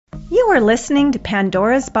You are listening to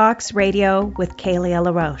Pandora's Box Radio with Kaylee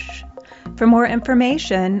LaRoche. For more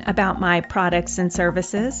information about my products and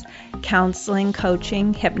services, counseling,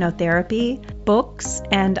 coaching, hypnotherapy, books,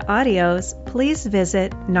 and audios, please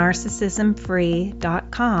visit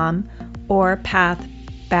narcissismfree.com or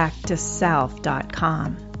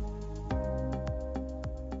pathbacktoself.com.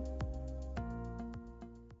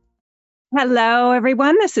 Hello,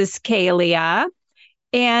 everyone. This is Kaylee.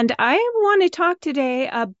 And I want to talk today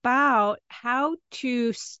about how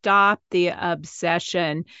to stop the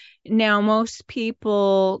obsession. Now, most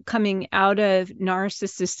people coming out of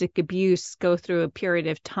narcissistic abuse go through a period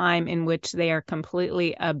of time in which they are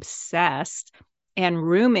completely obsessed and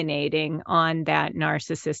ruminating on that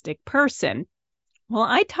narcissistic person. Well,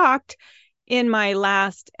 I talked in my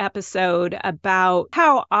last episode about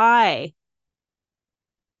how I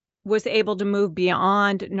was able to move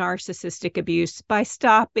beyond narcissistic abuse by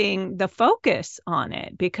stopping the focus on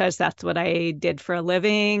it, because that's what I did for a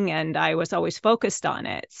living and I was always focused on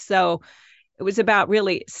it. So it was about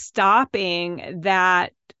really stopping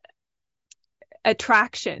that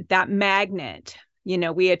attraction, that magnet. You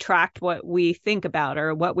know, we attract what we think about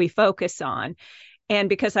or what we focus on. And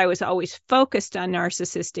because I was always focused on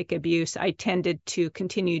narcissistic abuse, I tended to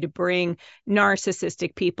continue to bring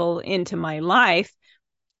narcissistic people into my life.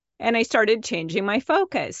 And I started changing my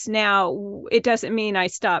focus. Now, it doesn't mean I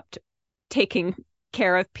stopped taking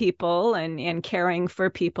care of people and caring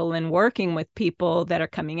for people and working with people that are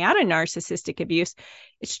coming out of narcissistic abuse.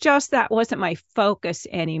 It's just that wasn't my focus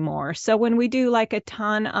anymore. So when we do like a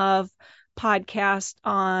ton of podcasts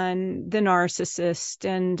on the narcissist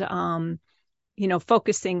and,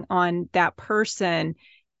 focusing on that person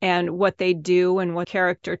and what they do and what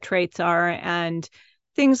character traits are and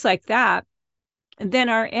things like that, then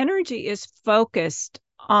our energy is focused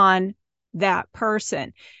on that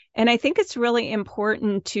person. And I think it's really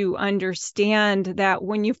important to understand that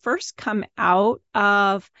when you first come out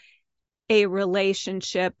of a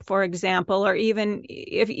relationship, for example, or even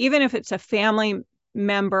if it's a family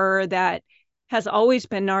member that has always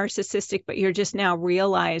been narcissistic, but you're just now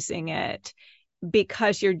realizing it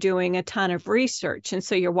because you're doing a ton of research. And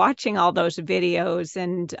so you're watching all those videos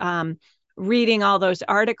and reading all those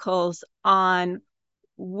articles on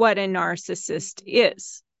what a narcissist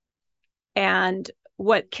is and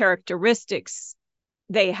what characteristics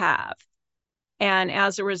they have. And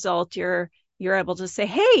as a result, you're able to say,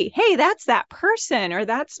 hey, that's that person, or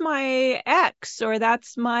that's my ex, or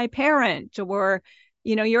that's my parent, or,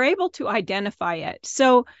 you're able to identify it.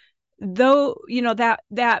 So though,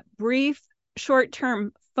 that brief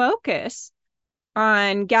short-term focus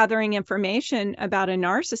on gathering information about a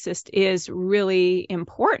narcissist is really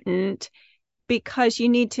important, because you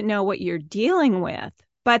need to know what you're dealing with.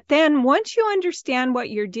 But then once you understand what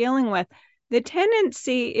you're dealing with, the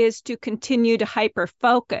tendency is to continue to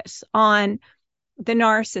hyper-focus on the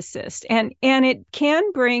narcissist. And it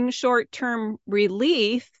can bring short-term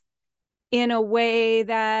relief in a way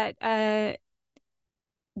that a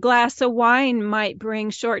glass of wine might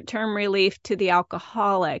bring short-term relief to the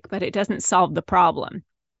alcoholic, but it doesn't solve the problem.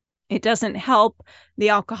 It doesn't help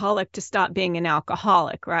the alcoholic to stop being an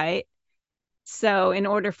alcoholic, right? So in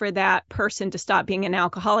order for that person to stop being an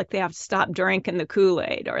alcoholic, they have to stop drinking the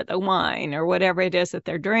Kool-Aid or the wine or whatever it is that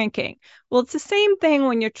they're drinking. Well, it's the same thing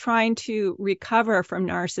when you're trying to recover from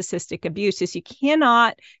narcissistic abuse. Is you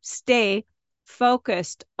cannot stay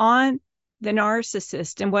focused on the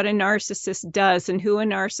narcissist and what a narcissist does and who a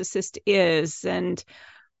narcissist is and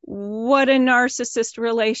what a narcissist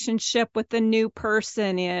relationship with the new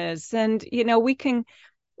person is. And,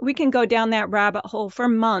 we can go down that rabbit hole for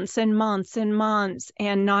months and months and months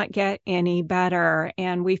and not get any better.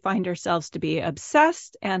 And we find ourselves to be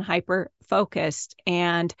obsessed and hyper-focused,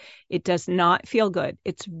 and it does not feel good.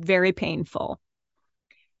 It's very painful.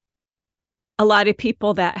 A lot of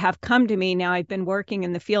people that have come to me now, I've been working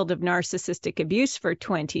in the field of narcissistic abuse for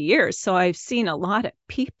 20 years. So I've seen a lot of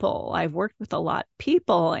people. I've worked with a lot of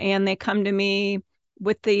people, and they come to me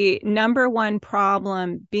with the number one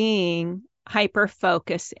problem being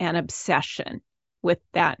hyper-focus and obsession with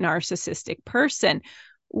that narcissistic person,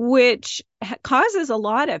 which causes a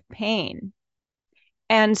lot of pain.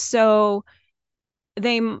 And so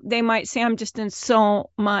they might say, I'm just in so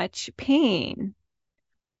much pain.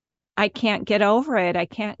 I can't get over it. I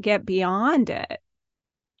can't get beyond it.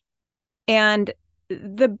 And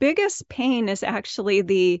the biggest pain is actually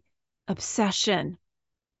the obsession,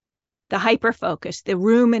 the hyperfocus, the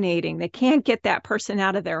ruminating. They can't get that person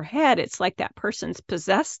out of their head. It's like that person's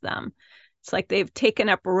possessed them. It's like they've taken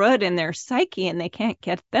up root in their psyche and they can't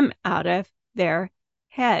get them out of their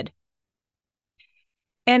head.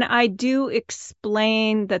 And I do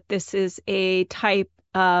explain that this is a type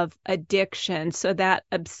of addiction. So that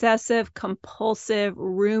obsessive compulsive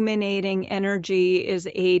ruminating energy is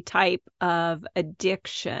a type of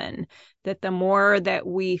addiction, that the more that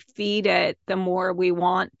we feed it, the more we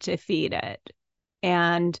want to feed it.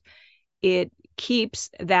 And it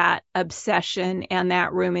keeps that obsession and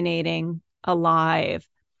that ruminating alive.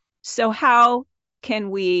 So how can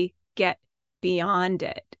we get beyond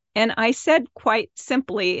it? And I said quite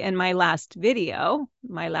simply in my last video,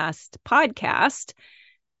 my last podcast,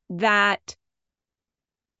 that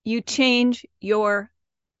you change your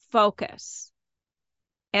focus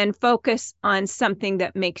and focus on something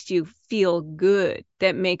that makes you feel good,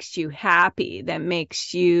 that makes you happy, that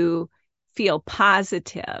makes you feel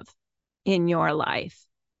positive in your life.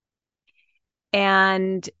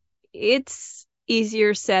 And it's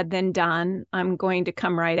easier said than done. I'm going to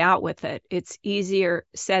come right out with it. It's easier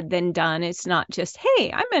said than done. It's not just,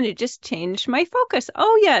 hey, I'm going to just change my focus.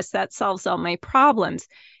 Oh, yes, that solves all my problems.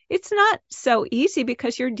 It's not so easy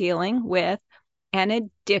because you're dealing with an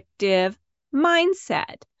addictive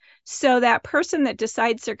mindset. So that person that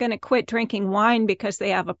decides they're going to quit drinking wine because they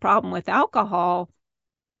have a problem with alcohol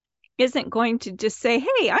isn't going to just say,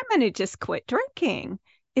 hey, I'm going to just quit drinking.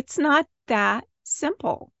 It's not that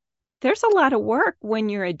simple. There's a lot of work when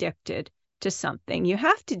you're addicted to something. You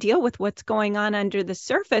have to deal with what's going on under the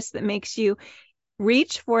surface that makes you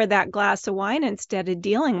reach for that glass of wine instead of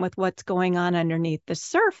dealing with what's going on underneath the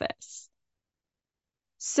surface.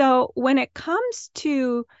 So when it comes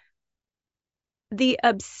to the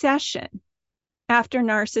obsession after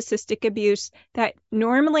narcissistic abuse, that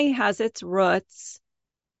normally has its roots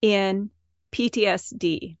in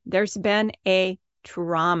PTSD. There's been a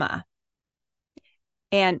trauma.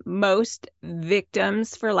 And most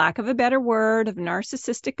victims, for lack of a better word, of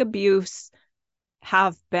narcissistic abuse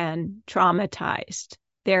have been traumatized.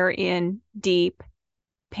 They're in deep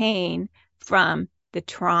pain from the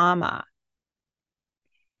trauma.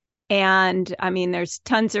 And I mean, there's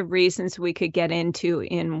tons of reasons we could get into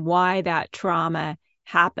in why that trauma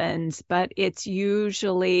happens, but it's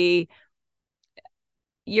usually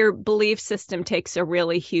your belief system takes a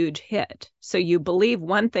really huge hit. So you believe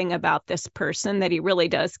one thing about this person, that he really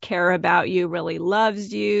does care about you, really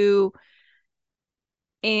loves you,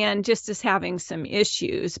 and just is having some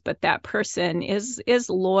issues, but that person is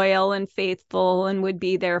loyal and faithful and would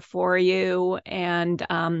be there for you and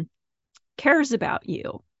cares about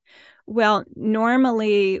you. Well,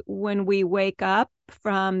 normally when we wake up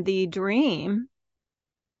from the dream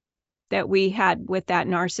that we had with that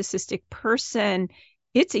narcissistic person,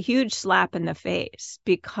 it's a huge slap in the face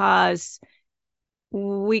because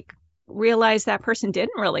we realize that person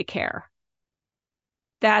didn't really care,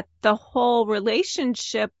 that the whole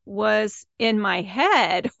relationship was in my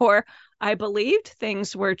head, or I believed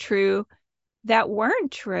things were true that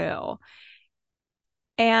weren't true.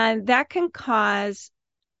 And that can cause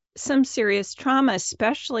some serious trauma,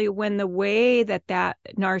 especially when the way that that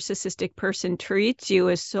narcissistic person treats you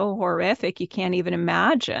is so horrific, you can't even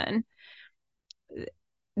imagine.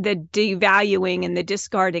 The devaluing and the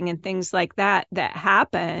discarding and things like that that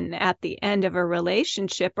happen at the end of a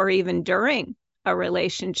relationship or even during a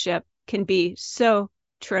relationship can be so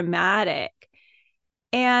traumatic.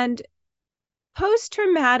 And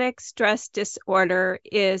post-traumatic stress disorder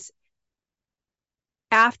is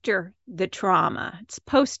after the trauma. It's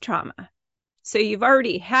post-trauma. So you've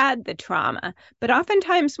already had the trauma, but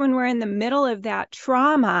oftentimes when we're in the middle of that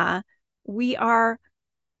trauma, we are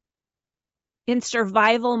in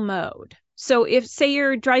survival mode. So if, say,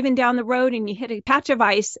 you're driving down the road and you hit a patch of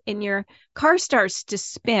ice and your car starts to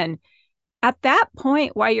spin, at that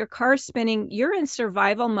point, while your car's spinning, you're in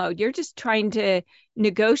survival mode. You're just trying to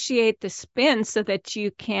negotiate the spin so that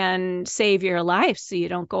you can save your life, so you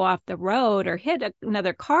don't go off the road or hit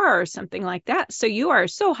another car or something like that. So you are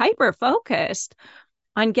so hyper-focused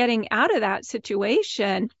on getting out of that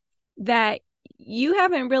situation that you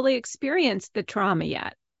haven't really experienced the trauma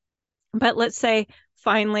yet. But let's say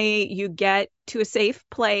finally you get to a safe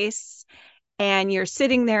place and you're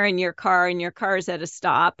sitting there in your car and your car is at a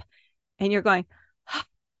stop and you're going,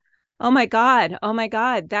 oh my God,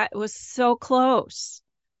 that was so close.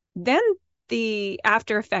 Then the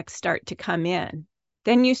after effects start to come in.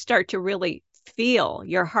 Then you start to really feel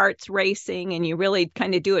your heart's racing and you really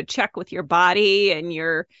kind of do a check with your body and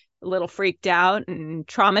you're a little freaked out and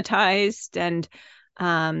traumatized and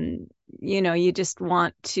you just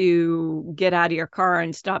want to get out of your car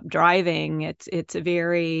and stop driving. It's a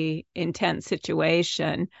very intense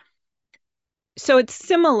situation. So it's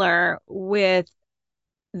similar with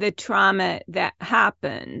the trauma that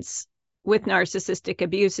happens with narcissistic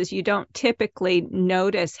abuse is you don't typically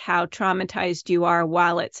notice how traumatized you are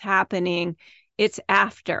while it's happening. It's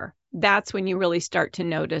after. That's when you really start to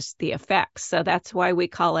notice the effects. So that's why we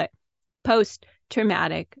call it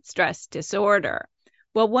post-traumatic stress disorder.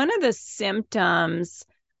 Well, one of the symptoms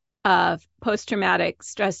of post-traumatic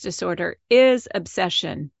stress disorder is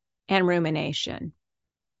obsession and rumination.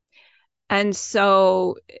 And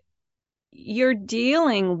so you're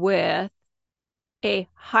dealing with a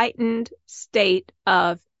heightened state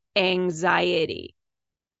of anxiety,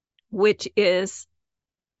 which is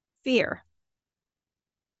fear.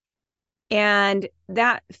 And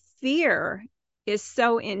that fear is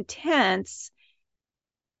so intense,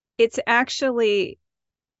 it's actually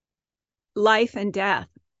life and death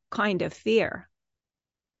kind of fear.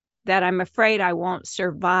 That I'm afraid I won't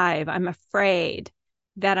survive. I'm afraid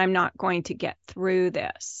that I'm not going to get through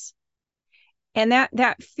this. And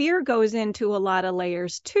that fear goes into a lot of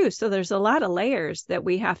layers too. So there's a lot of layers that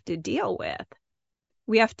we have to deal with.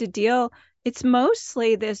 We have to deal, it's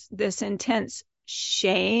mostly this intense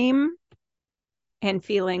shame and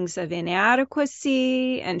feelings of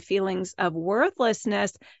inadequacy and feelings of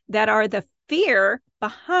worthlessness that are the fear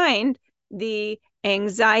behind the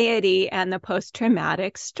anxiety and the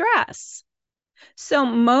post-traumatic stress. So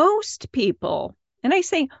most people, and I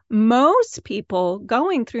say most people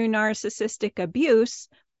going through narcissistic abuse,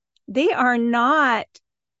 they are not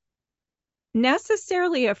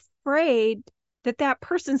necessarily afraid that that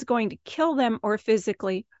person's going to kill them or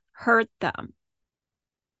physically hurt them.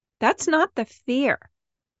 That's not the fear.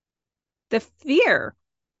 The fear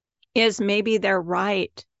is maybe they're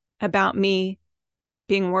right about me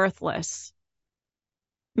being worthless.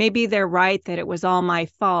 Maybe they're right that it was all my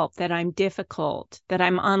fault, that I'm difficult, that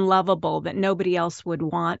I'm unlovable, that nobody else would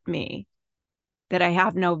want me, that I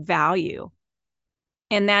have no value.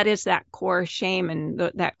 And that is that core shame and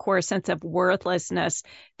that core sense of worthlessness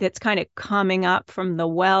that's kind of coming up from the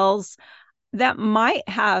wells that might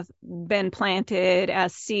have been planted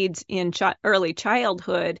as seeds in early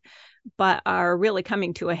childhood, but are really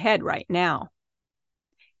coming to a head right now.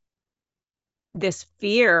 This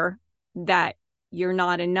fear that you're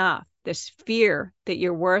not enough, this fear that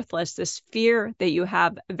you're worthless, this fear that you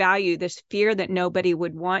have value, this fear that nobody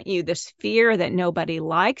would want you, this fear that nobody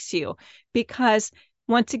likes you, because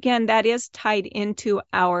once again, that is tied into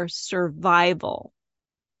our survival.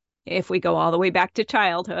 If we go all the way back to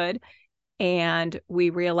childhood and we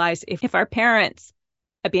realize if our parents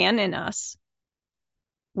abandon us,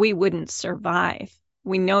 we wouldn't survive.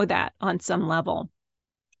 We know that on some level.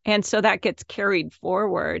 And so that gets carried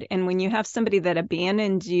forward. And when you have somebody that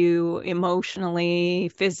abandons you emotionally,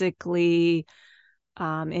 physically,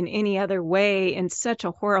 in any other way, in such a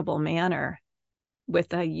horrible manner,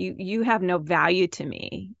 with you have no value to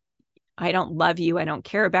me. I don't love you. I don't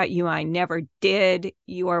care about you. I never did.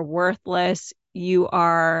 You are worthless. You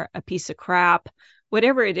are a piece of crap.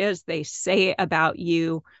 Whatever it is they say about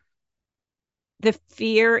you, the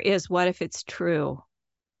fear is, what if it's true?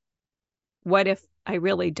 What if I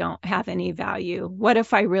really don't have any value? What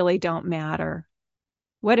if I really don't matter?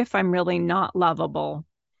 What if I'm really not lovable?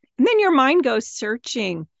 And then your mind goes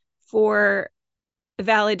searching for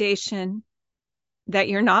validation that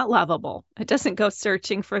you're not lovable. It doesn't go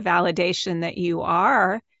searching for validation that you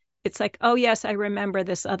are. It's like, oh, yes, I remember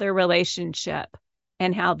this other relationship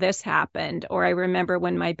and how this happened. Or I remember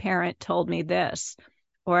when my parent told me this.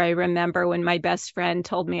 Or I remember when my best friend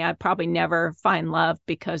told me I'd probably never find love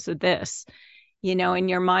because of this. You know, and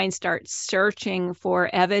your mind starts searching for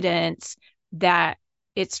evidence that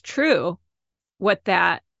it's true what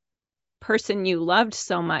that person you loved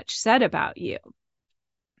so much said about you.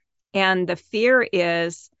 And the fear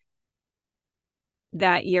is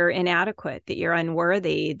that you're inadequate, that you're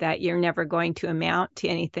unworthy, that you're never going to amount to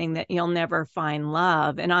anything, that you'll never find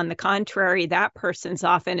love. And on the contrary, that person's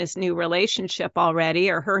off in his new relationship already,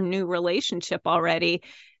 or her new relationship already,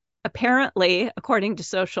 apparently, according to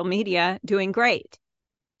social media, doing great.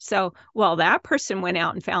 So, well, that person went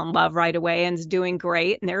out and found love right away and is doing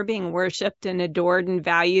great, and they're being worshiped and adored and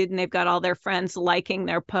valued, and they've got all their friends liking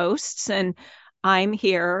their posts, and I'm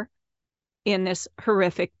here in this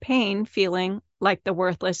horrific pain, feeling like the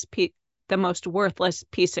most worthless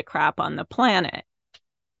piece of crap on the planet.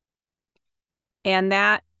 And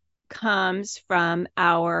that comes from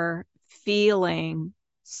our feeling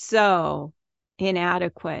so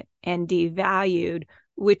inadequate and devalued,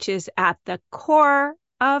 which is at the core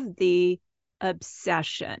of the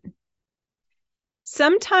obsession.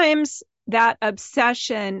 Sometimes that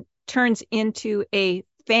obsession turns into a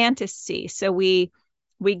fantasy. So we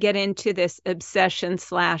get into this obsession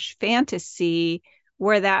 / fantasy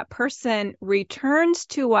where that person returns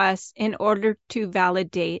to us in order to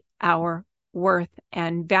validate our worth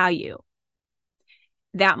and value.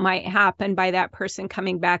 That might happen by that person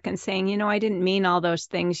coming back and saying, you know, I didn't mean all those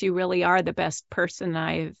things. You really are the best person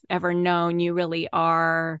I've ever known. You really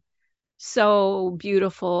are so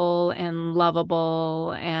beautiful and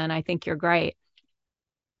lovable, and I think you're great.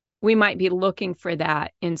 We might be looking for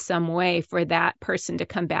that in some way, for that person to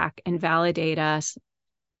come back and validate us.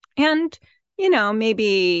 And, you know,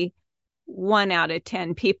 maybe 1 out of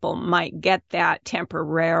 10 people might get that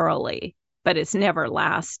temporarily, but it's never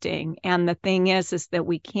lasting. And the thing is that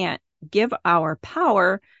we can't give our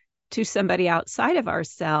power to somebody outside of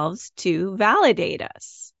ourselves to validate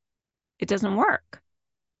us. It doesn't work.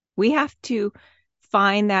 We have to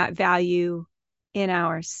find that value in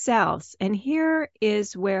ourselves. And here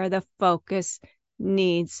is where the focus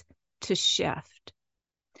needs to shift.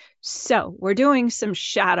 So we're doing some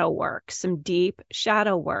shadow work, some deep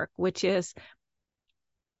shadow work, which is,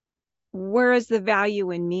 where is the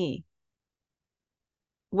value in me?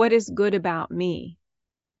 What is good about me?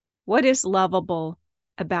 What is lovable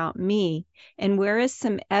about me? And where is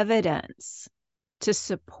some evidence to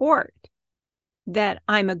support that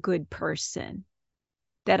I'm a good person,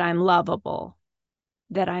 that I'm lovable,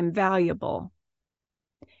 that I'm valuable?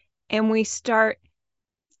 And we start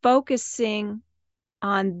focusing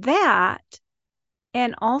on that,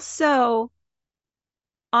 and also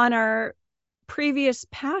on our previous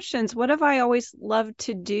passions. What have I always loved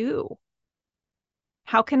to do?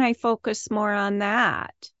 How can I focus more on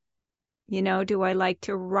that? You know, do I like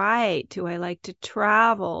to write? Do I like to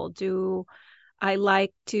travel? Do I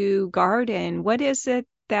like to garden? What is it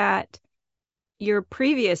that your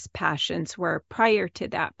previous passions were prior to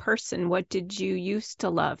that person? What did you used to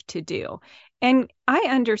love to do? And I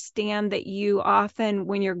understand that you often,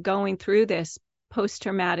 when you're going through this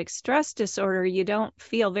post-traumatic stress disorder, you don't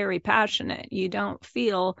feel very passionate. You don't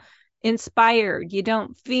feel inspired. You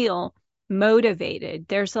don't feel motivated.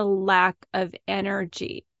 There's a lack of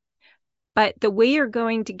energy. But the way you're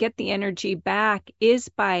going to get the energy back is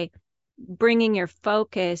by bringing your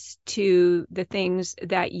focus to the things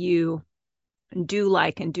that you do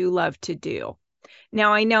like and do love to do.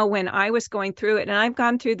 Now, I know when I was going through it, and I've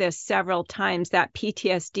gone through this several times, that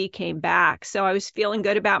PTSD came back. So I was feeling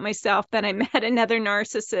good about myself. Then I met another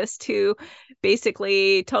narcissist who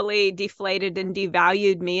basically totally deflated and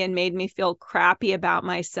devalued me and made me feel crappy about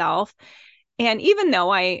myself. And even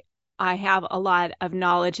though I have a lot of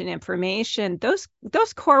knowledge and information, those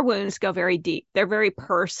core wounds go very deep. They're very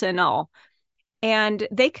personal. And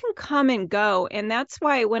they can come and go. And that's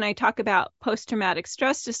why when I talk about post-traumatic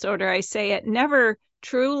stress disorder, I say it never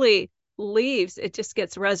truly leaves. It just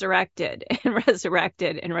gets resurrected and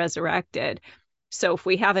resurrected and resurrected. So if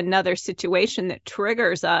we have another situation that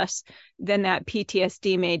triggers us, then that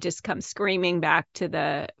PTSD may just come screaming back to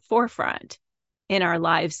the forefront in our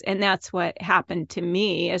lives. And that's what happened to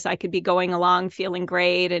me, as I could be going along feeling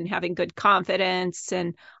great and having good confidence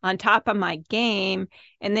and on top of my game,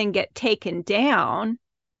 and then get taken down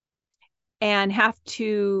and have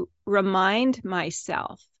to remind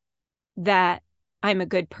myself that I'm a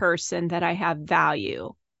good person, that I have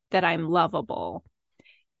value, that I'm lovable.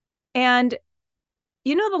 And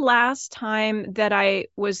you know, the last time that I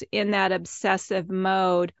was in that obsessive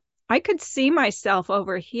mode, I could see myself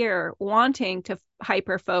over here wanting to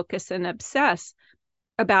hyper focus and obsess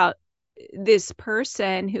about this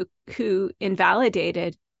person who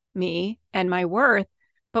invalidated me and my worth.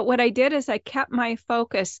 But what I did is I kept my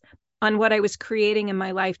focus on what I was creating in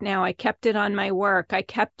my life now. I kept it on my work. I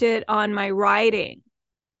kept it on my writing.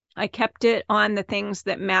 I kept it on the things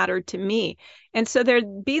that mattered to me. And so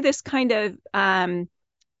there'd be this kind of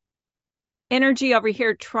energy over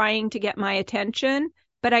here trying to get my attention,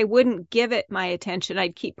 but I wouldn't give it my attention.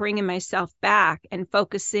 I'd keep bringing myself back and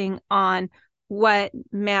focusing on what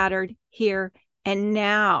mattered here and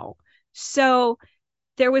now. So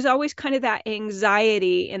there was always kind of that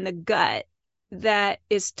anxiety in the gut that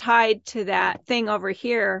is tied to that thing over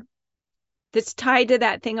here, trying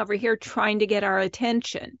to get our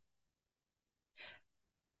attention.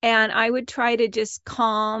 And I would try to just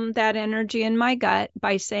calm that energy in my gut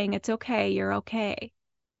by saying, it's okay, you're okay,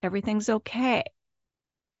 everything's okay.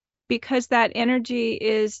 Because that energy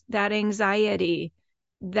is that anxiety,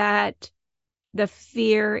 that the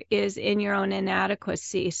fear is in your own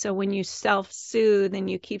inadequacy. So when you self-soothe and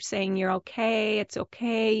you keep saying, you're okay, it's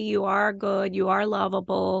okay, you are good, you are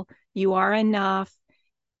lovable, you are enough,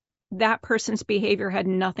 that person's behavior had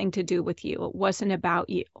nothing to do with you. It wasn't about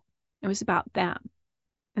you. It was about them.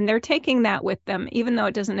 And they're taking that with them, even though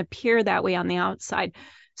it doesn't appear that way on the outside.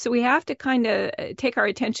 So we have to kind of take our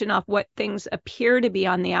attention off what things appear to be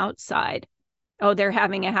on the outside. Oh, they're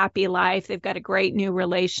having a happy life. They've got a great new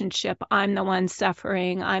relationship. I'm the one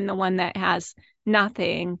suffering. I'm the one that has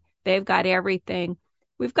nothing. They've got everything.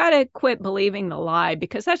 We've got to quit believing the lie,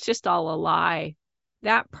 because that's just all a lie.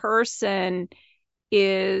 That person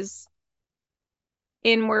is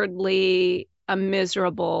inwardly a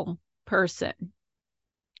miserable person.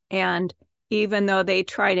 And even though they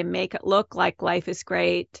try to make it look like life is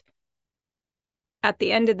great, at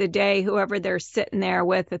the end of the day, whoever they're sitting there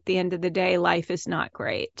with, at the end of the day, life is not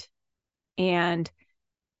great. And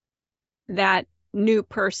that new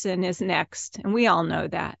person is next. And we all know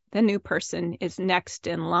that. The new person is next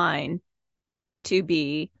in line to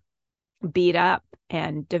be beat up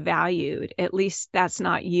and devalued. At least that's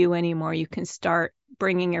not you anymore. You can start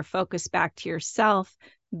bringing your focus back to yourself,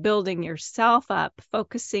 building yourself up,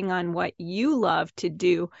 focusing on what you love to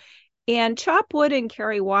do, and chop wood and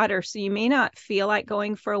carry water. So you may not feel like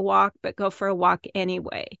going for a walk, but go for a walk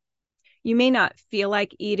anyway. You may not feel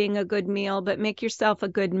like eating a good meal, but make yourself a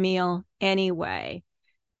good meal anyway.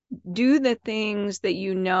 Do the things that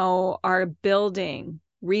you know are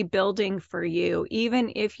rebuilding for you,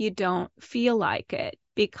 even if you don't feel like it.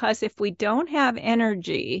 Because if we don't have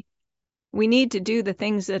energy, we need to do the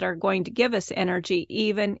things that are going to give us energy,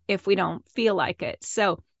 even if we don't feel like it.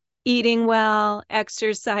 So eating well,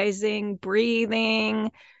 exercising,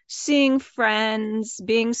 breathing, seeing friends,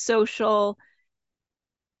 being social.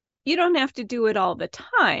 You don't have to do it all the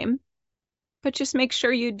time, but just make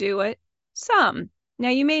sure you do it some. Now,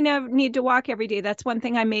 you may never need to walk every day. That's one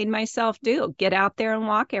thing I made myself do. Get out there and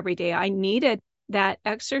walk every day. I needed that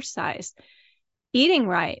exercise. Eating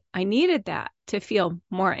right, I needed that to feel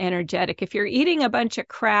more energetic. If you're eating a bunch of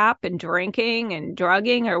crap and drinking and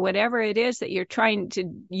drugging or whatever it is that you're trying to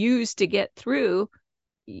use to get through,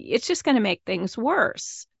 it's just going to make things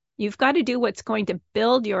worse. You've got to do what's going to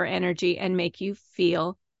build your energy and make you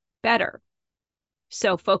feel better.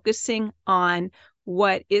 So focusing on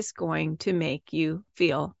what is going to make you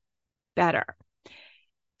feel better.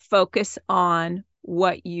 Focus on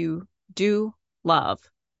what you do love,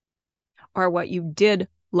 or what you did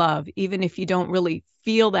love. Even if you don't really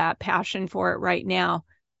feel that passion for it right now,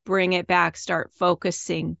 bring it back, start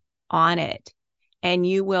focusing on it, and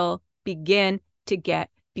you will begin to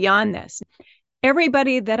get beyond this.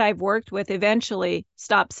 Everybody that I've worked with eventually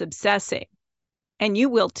stops obsessing, and you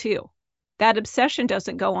will too. That obsession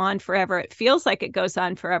doesn't go on forever. It feels like it goes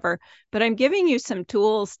on forever, but I'm giving you some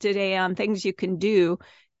tools today on things you can do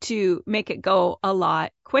to make it go a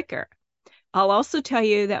lot quicker. I'll also tell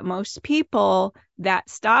you that most people that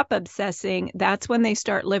stop obsessing, that's when they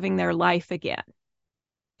start living their life again.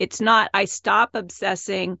 It's not, I stop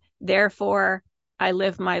obsessing, therefore I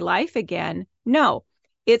live my life again. No,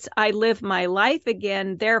 it's, I live my life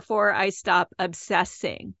again, therefore I stop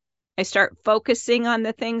obsessing. I start focusing on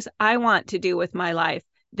the things I want to do with my life.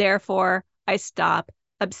 Therefore, I stop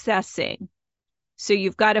obsessing. So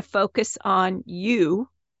you've got to focus on you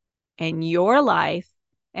and your life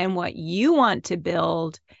and what you want to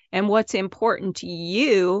build and what's important to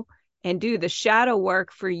you, and do the shadow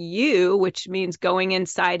work for you, which means going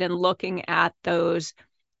inside and looking at those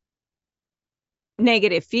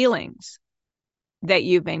negative feelings that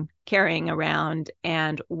you've been carrying around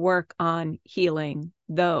and work on healing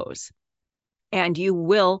those. And you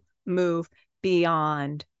will move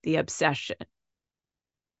beyond the obsession.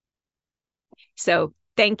 So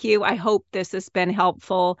thank you. I hope this has been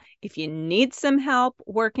helpful. If you need some help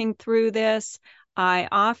working through this, I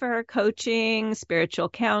offer coaching, spiritual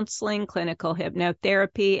counseling, clinical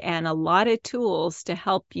hypnotherapy, and a lot of tools to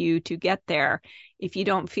help you to get there. If you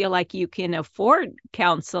don't feel like you can afford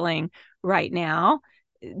counseling right now,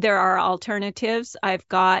 there are alternatives. I've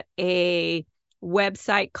got a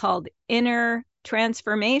website called Inner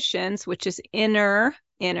Transformations, which is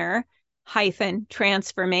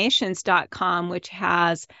inner-transformations.com, which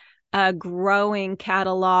has a growing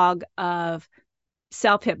catalog of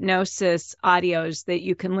self-hypnosis audios that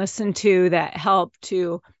you can listen to that help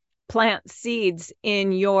to plant seeds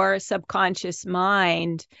in your subconscious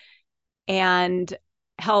mind and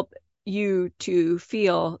help you to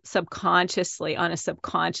feel subconsciously, on a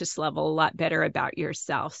subconscious level, a lot better about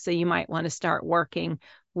yourself. So you might want to start working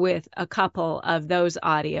with a couple of those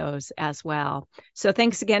audios as well. So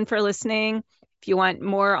thanks again for listening. If you want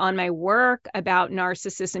more on my work about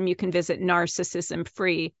narcissism, you can visit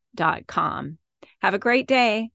narcissismfree.com. Have a great day.